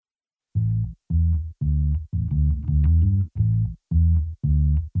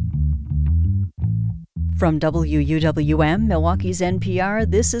From WUWM, Milwaukee's NPR,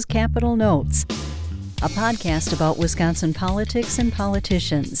 this is Capitol Notes, a podcast about Wisconsin politics and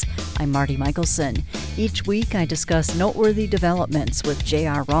politicians. I'm Marty Michelson. Each week I discuss noteworthy developments with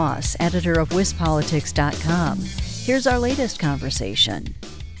J.R. Ross, editor of WisPolitics.com. Here's our latest conversation.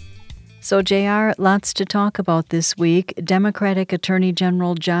 So, J.R., lots to talk about this week. Democratic Attorney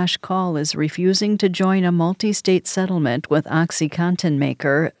General Josh Kaul is refusing to join a multi-state settlement with OxyContin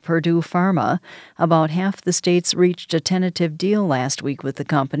maker Purdue Pharma. About half the states reached a tentative deal last week with the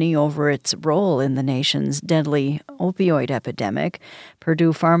company over its role in the nation's deadly opioid epidemic.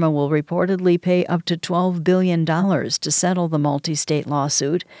 Purdue Pharma will reportedly pay up to $12 billion to settle the multi-state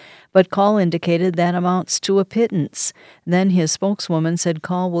lawsuit. But Kaul indicated that amounts to a pittance. Then his spokeswoman said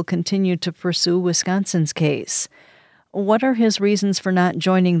Kaul will continue to pursue Wisconsin's case. What are his reasons for not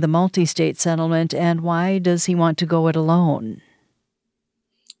joining the multi-state settlement, and why does he want to go it alone?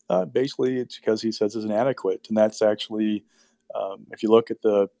 Basically, it's because he says it's inadequate, and that's actually, if you look at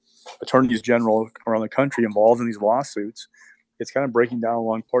the attorneys general around the country involved in these lawsuits, it's kind of breaking down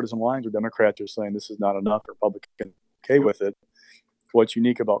along partisan lines where Democrats are saying this is not enough, Republicans okay with it. What's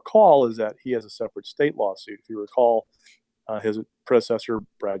unique about Kaul is that he has a separate state lawsuit. If you recall, his predecessor,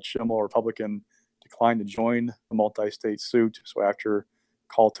 Brad Schimmel, a Republican, declined to join the multi-state suit. So after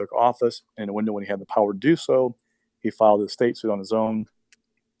Kaul took office, in a window when he had the power to do so, he filed a state suit on his own.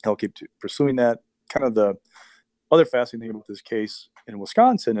 He'll keep pursuing that. Kind of the other fascinating thing about this case in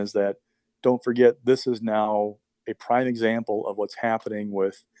Wisconsin is that, don't forget, this is now a prime example of what's happening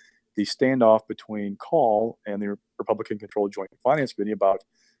with the standoff between Kaul and the Republican-controlled Joint Finance Committee about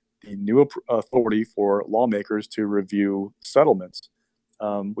the new authority for lawmakers to review settlements.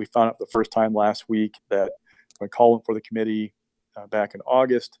 We found out the first time last week that when Kaul went for the committee back in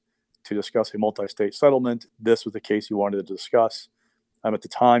August to discuss a multi-state settlement, this was the case he wanted to discuss. At the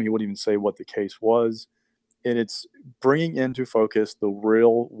time, he wouldn't even say what the case was. And it's bringing into focus the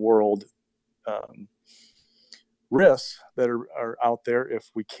real-world risks that are out there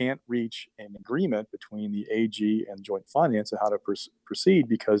if we can't reach an agreement between the AG and Joint Finance and how to proceed,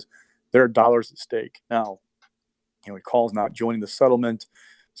 because there are dollars at stake. Now, Kaul's not joining the settlement,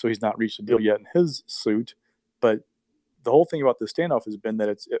 so he's not reached a deal yet in his suit. But the whole thing about the standoff has been that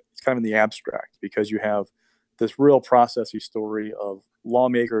it's kind of in the abstract, because you have this real processy story of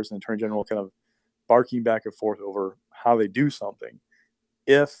lawmakers and Attorney General kind of barking back and forth over how they do something.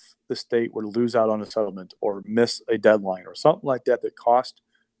 If the state were to lose out on a settlement or miss a deadline or something like that that cost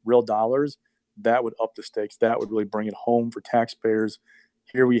real dollars, that would up the stakes. That would really bring it home for taxpayers.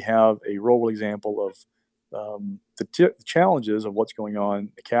 Here we have a real example of the challenges of what's going on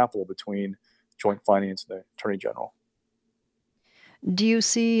in the Capitol between Joint Finance and the Attorney General. Do you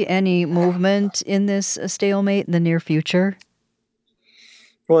see any movement in this stalemate in the near future?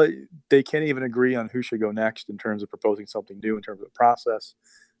 Well, they can't even agree on who should go next in terms of proposing something new in terms of the process.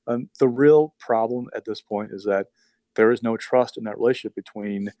 The real problem at this point is that there is no trust in that relationship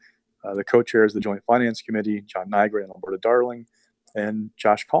between the co-chairs of the Joint Finance Committee, John Nygren and Alberta Darling, and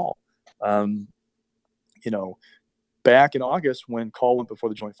Josh Kaul. Back in August when Kaul went before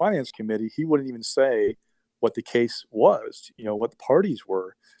the Joint Finance Committee, he wouldn't even say what the case was, what the parties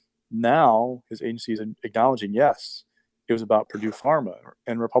were. Now his agency is acknowledging, yes, it was about Purdue Pharma.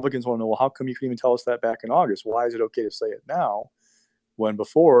 And Republicans want to know, well, how come you couldn't even tell us that back in August? Why is it okay to say it now when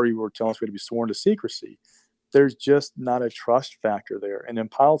before you were telling us we had to be sworn to secrecy? There's just not a trust factor there. And in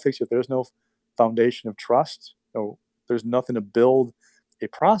politics, if there's no foundation of trust, there's nothing to build a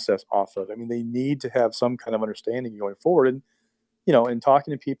process off of. I mean, they need to have some kind of understanding going forward. And, in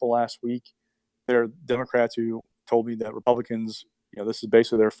talking to people last week, there are Democrats who told me that Republicans, this is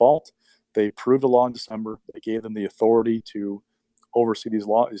basically their fault. They approved a law in December. They gave them the authority to oversee these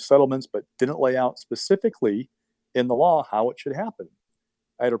settlements, but didn't lay out specifically in the law how it should happen.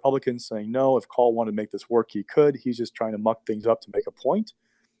 I had Republicans saying, no, if Kaul wanted to make this work, he could. He's just trying to muck things up to make a point.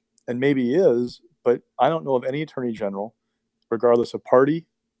 And maybe he is, but I don't know of any attorney general, regardless of party,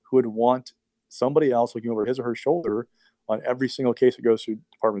 who would want somebody else looking over his or her shoulder on every single case that goes through the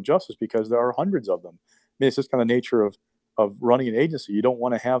Department of Justice, because there are hundreds of them. I mean, it's just kind of the nature of running an agency. You don't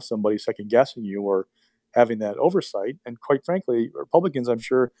want to have somebody second guessing you or having that oversight. And quite frankly, Republicans, I'm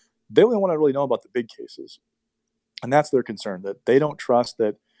sure, they only want to really know about the big cases. And that's their concern, that they don't trust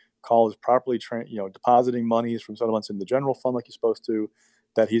that Kaul is properly depositing monies from settlements in the general fund like he's supposed to,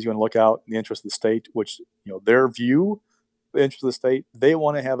 that he's going to look out in the interest of the state, which, their view, the interest of the state, they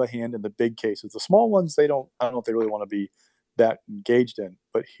want to have a hand in the big cases. The small ones, I don't know if they really want to be that engaged in.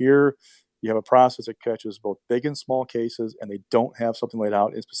 But here you have a process that catches both big and small cases, and they don't have something laid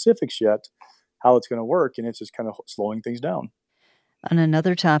out in specifics yet how it's going to work, and it's just kind of slowing things down. On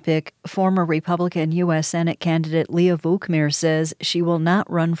another topic, former Republican U.S. Senate candidate Leah Vukmir says she will not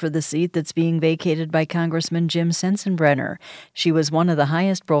run for the seat that's being vacated by Congressman Jim Sensenbrenner. She was one of the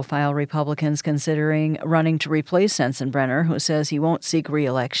highest-profile Republicans considering running to replace Sensenbrenner, who says he won't seek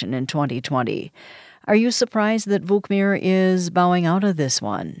re-election in 2020. Are you surprised that Vukmir is bowing out of this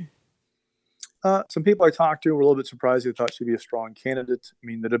one? Some people I talked to were a little bit surprised. They thought she'd be a strong candidate. I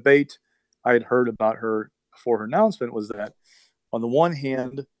mean, the debate I had heard about her before her announcement was that, on the one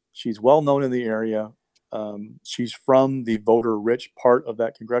hand, she's well known in the area. She's from the voter-rich part of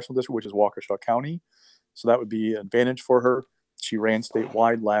that congressional district, which is Waukesha County. So that would be an advantage for her. She ran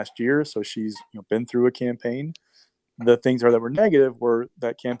statewide last year, so she's been through a campaign. The things that were negative were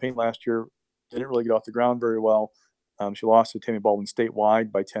that campaign last year didn't really get off the ground very well. She lost to Tammy Baldwin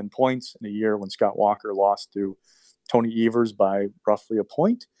statewide by 10 points in a year when Scott Walker lost to Tony Evers by roughly a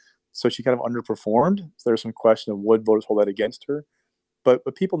point. So she kind of underperformed. So there's some question of would voters hold that against her. But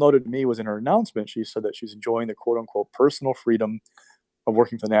what people noted to me was in her announcement, she said that she's enjoying the quote unquote personal freedom of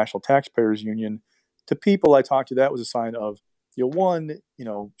working for the National Taxpayers Union. To people I talked to, that was a sign of, one, she's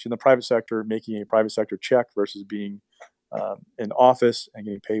in the private sector, making a private sector check versus being in office and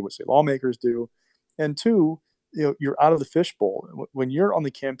getting paid what state lawmakers do. And two, you're out of the fishbowl. When you're on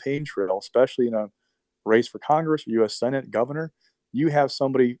the campaign trail, especially in a race for Congress or U.S. Senate, governor, you have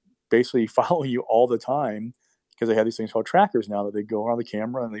somebody basically following you all the time, because they have these things called trackers now that they go around the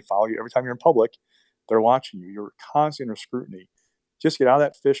camera and they follow you every time you're in public. They're watching you. You're constantly under scrutiny. Just get out of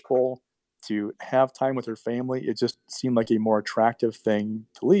that fishbowl to have time with her family. It just seemed like a more attractive thing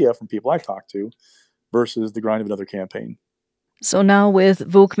to Leah from people I talked to versus the grind of another campaign. So now with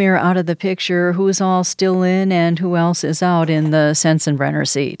Vukmir out of the picture, who's all still in and who else is out in the Sensenbrenner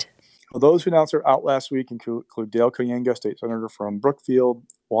seat? Well, those who announced they're out last week include Dale Kooyenga, state senator from Brookfield,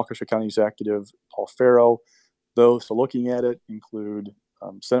 Waukesha County Executive Paul Farrow. Those looking at it include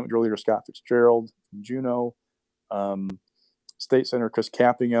Senate Majority Leader Scott Fitzgerald from Juneau, State Senator Chris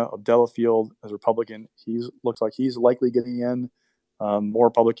Kappinga of Delafield as a Republican. He looks like he's likely getting in. More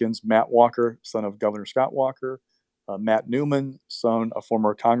Republicans: Matt Walker, son of Governor Scott Walker, Matt Newman, son of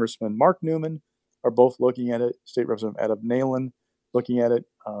former Congressman Mark Newman, are both looking at it. State Representative Adam Nalen looking at it.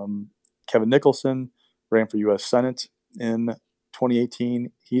 Kevin Nicholson ran for U.S. Senate in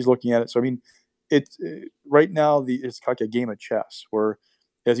 2018. He's looking at it. So, I mean, right now it's like a game of chess where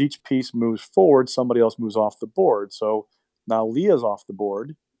as each piece moves forward, somebody else moves off the board. So now Leah's off the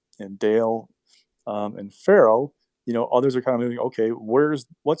board, and Dale and Farrow, others are kind of moving, okay,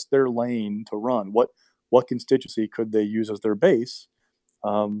 what's their lane to run? What constituency could they use as their base?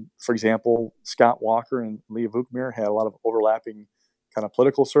 For example, Scott Walker and Leah Vukmir had a lot of overlapping kind of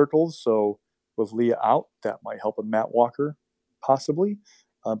political circles. So with Leah out, that might help with Matt Walker, possibly.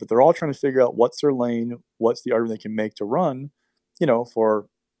 But they're all trying to figure out what's their lane, what's the argument they can make to run, for,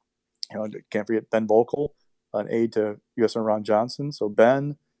 can't forget Ben Volkel, an aide to U.S. Senator Ron Johnson. So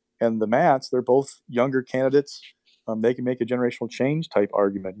Ben and the Matts, they're both younger candidates. They can make a generational change type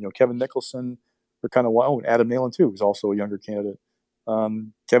argument. Kevin Nicholson, they're kind of, Adam Nalen too, who's also a younger candidate.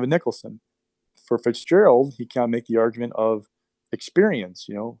 Kevin Nicholson. For Fitzgerald, he can make the argument of experience.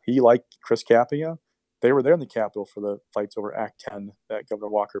 He, like Chris Kappinga, they were there in the Capitol for the fights over Act 10 that Governor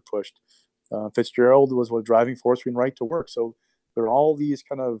Walker pushed. Fitzgerald was a driving force in right to work. So there are all these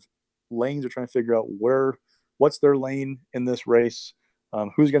kind of lanes. They're trying to figure out what's their lane in this race,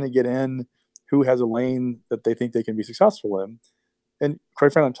 who's going to get in, who has a lane that they think they can be successful in. And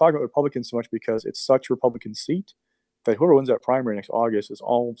quite frankly, I'm talking about Republicans so much because it's such a Republican seat that whoever wins that primary next August is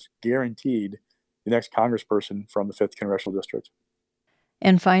almost guaranteed the next congressperson from the 5th Congressional District.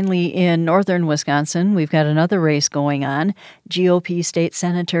 And finally, in northern Wisconsin, we've got another race going on. GOP State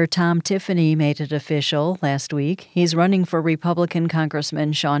Senator Tom Tiffany made it official last week. He's running for Republican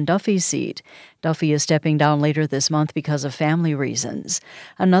Congressman Sean Duffy's seat. Duffy is stepping down later this month because of family reasons.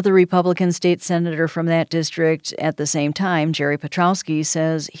 Another Republican state senator from that district at the same time, Jerry Petrowski,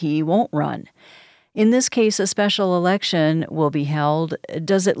 says he won't run. In this case, a special election will be held.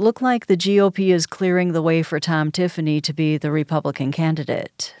 Does it look like the GOP is clearing the way for Tom Tiffany to be the Republican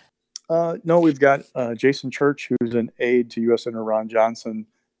candidate? No, we've got Jason Church, who's an aide to U.S. Senator Ron Johnson,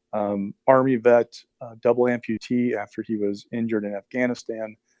 Army vet, double amputee after he was injured in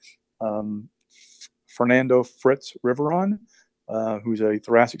Afghanistan. Fernando Fritz Riveron, who's a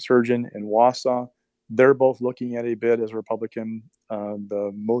thoracic surgeon in Wausau. They're both looking at a bid as a Republican.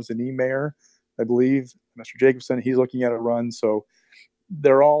 The Mosinee mayor, I believe, Mr. Jacobson, he's looking at a run. So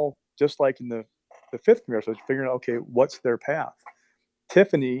they're all, just like in the 5th Congressional, figuring out, okay, what's their path?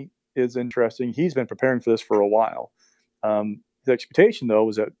 Tiffany is interesting. He's been preparing for this for a while. The expectation, though,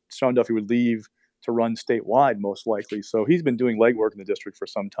 was that Sean Duffy would leave to run statewide, most likely. So he's been doing legwork in the district for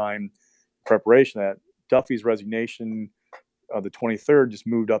some time, in preparation of that. Duffy's resignation the 23rd just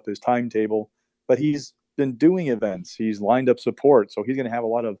moved up his timetable, but he's been doing events. He's lined up support. So he's going to have a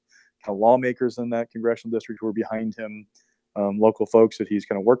lot of kind of lawmakers in that congressional district who are behind him, local folks that he's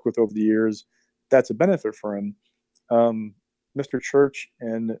kind of worked with over the years. That's a benefit for him. Mr. Church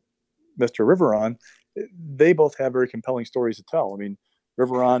and Mr. Riveron, they both have very compelling stories to tell. I mean,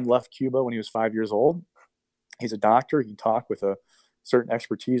 Riveron left Cuba when he was 5 years old. He's a doctor. He can talk with a certain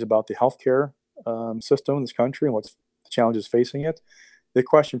expertise about the healthcare system in this country and what's the challenges facing it. The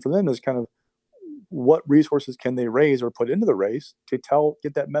question for them is kind of what resources can they raise or put into the race to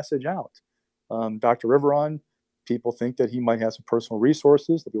get that message out. Dr. Riveron, people think that he might have some personal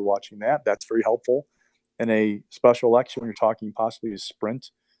resources. They'll be watching that. That's very helpful. In a special election, when you're talking possibly a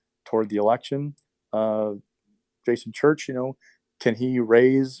sprint toward the election, Jason Church, can he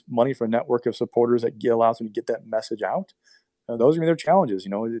raise money for a network of supporters that allows him to get that message out? Those are going to be their challenges.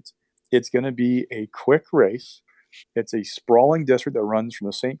 It's going to be a quick race. It's a sprawling district that runs from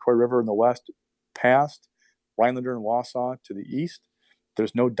the St. Croix River in the west past Rhinelander and Wausau to the east.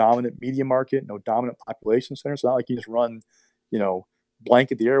 There's no dominant media market, no dominant population center. It's not like you just run,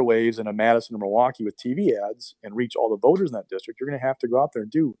 blanket the airwaves in a Madison or Milwaukee with TV ads and reach all the voters in that district. You're going to have to go out there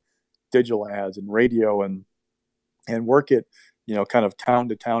and do digital ads and radio and work it, kind of town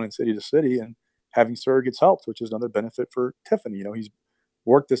to town and city to city. And having surrogates helps, which is another benefit for Tiffany. He's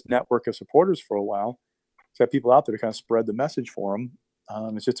worked this network of supporters for a while. He's got people out there to kind of spread the message for him.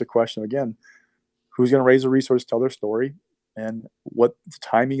 It's just a question, again, who's going to raise the resources to tell their story and what the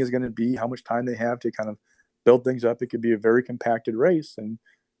timing is going to be, how much time they have to kind of build things up. It could be a very compacted race, and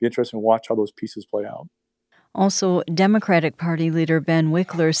be interesting to watch how those pieces play out. Also, Democratic Party leader Ben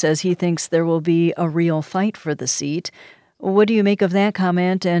Wickler says he thinks there will be a real fight for the seat. What do you make of that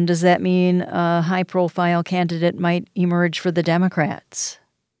comment, and does that mean a high-profile candidate might emerge for the Democrats?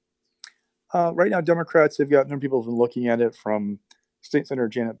 Right now, Democrats, they've got a number of people who've been looking at it, from State Senator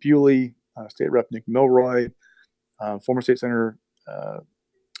Janet Bewley, State Rep Nick Milroy, former State Senator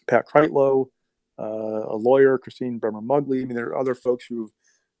Pat Kreitlow, a lawyer, Christine Bremer-Mugley. I mean, there are other folks whose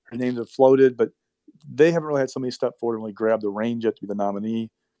names have floated, but they haven't really had somebody step forward and really grab the reins yet to be the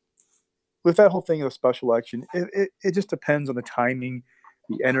nominee. With that whole thing of a special election, it just depends on the timing,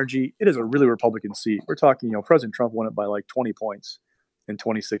 the energy. It is a really Republican seat. We're talking, President Trump won it by like 20 points in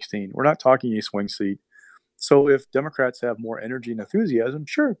 2016. We're not talking a swing seat. So if Democrats have more energy and enthusiasm,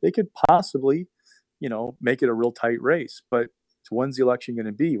 sure, they could possibly, make it a real tight race. But when's the election going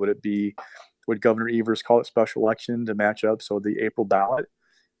to be? Would Governor Evers call it special election to match up? So the April ballot,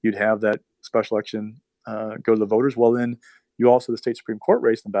 you'd have that special election go to the voters. Well, then you also have the state Supreme Court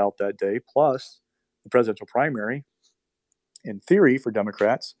race in the ballot that day, plus the presidential primary. In theory, for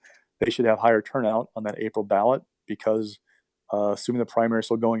Democrats, they should have higher turnout on that April ballot because assuming the primary is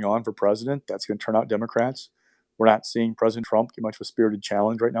still going on for president, that's going to turn out Democrats. We're not seeing President Trump get much of a spirited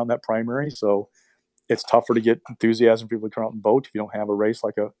challenge right now in that primary. So it's tougher to get enthusiasm for people to come out and vote if you don't have a race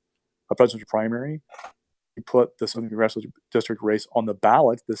like a presidential primary. You put the Southern Congressional District race on the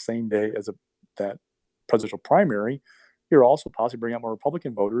ballot the same day as that presidential primary, you're also possibly bringing out more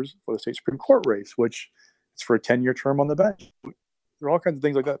Republican voters for the state Supreme Court race, which is for a 10-year term on the bench. There are all kinds of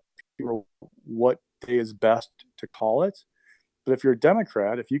things like that. What day is best to call it? But if you're a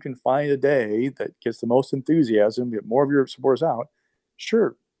Democrat, if you can find a day that gets the most enthusiasm, get more of your supporters out,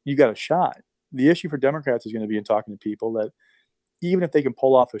 sure, you got a shot. The issue for Democrats is going to be in talking to people that even if they can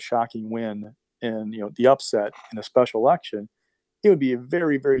pull off a shocking win and the upset in a special election, it would be a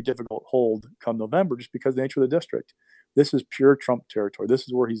very, very difficult hold come November just because of the nature of the district. This is pure Trump territory. This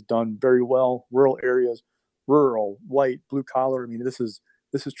is where he's done very well. Rural areas, rural, white, blue collar. I mean, this is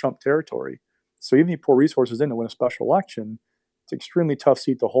Trump territory. So even if you pour resources in to win a special election, it's an extremely tough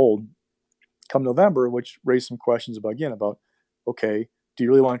seat to hold come November, which raised some questions about, okay, do you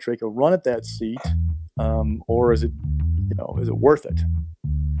really want to take a run at that seat, or is it worth it?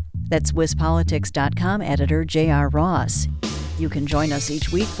 That's WisPolitics.com editor J.R. Ross. You can join us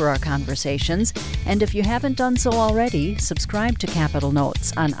each week for our conversations, and if you haven't done so already, subscribe to Capital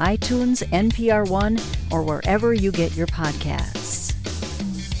Notes on iTunes, NPR One, or wherever you get your podcasts.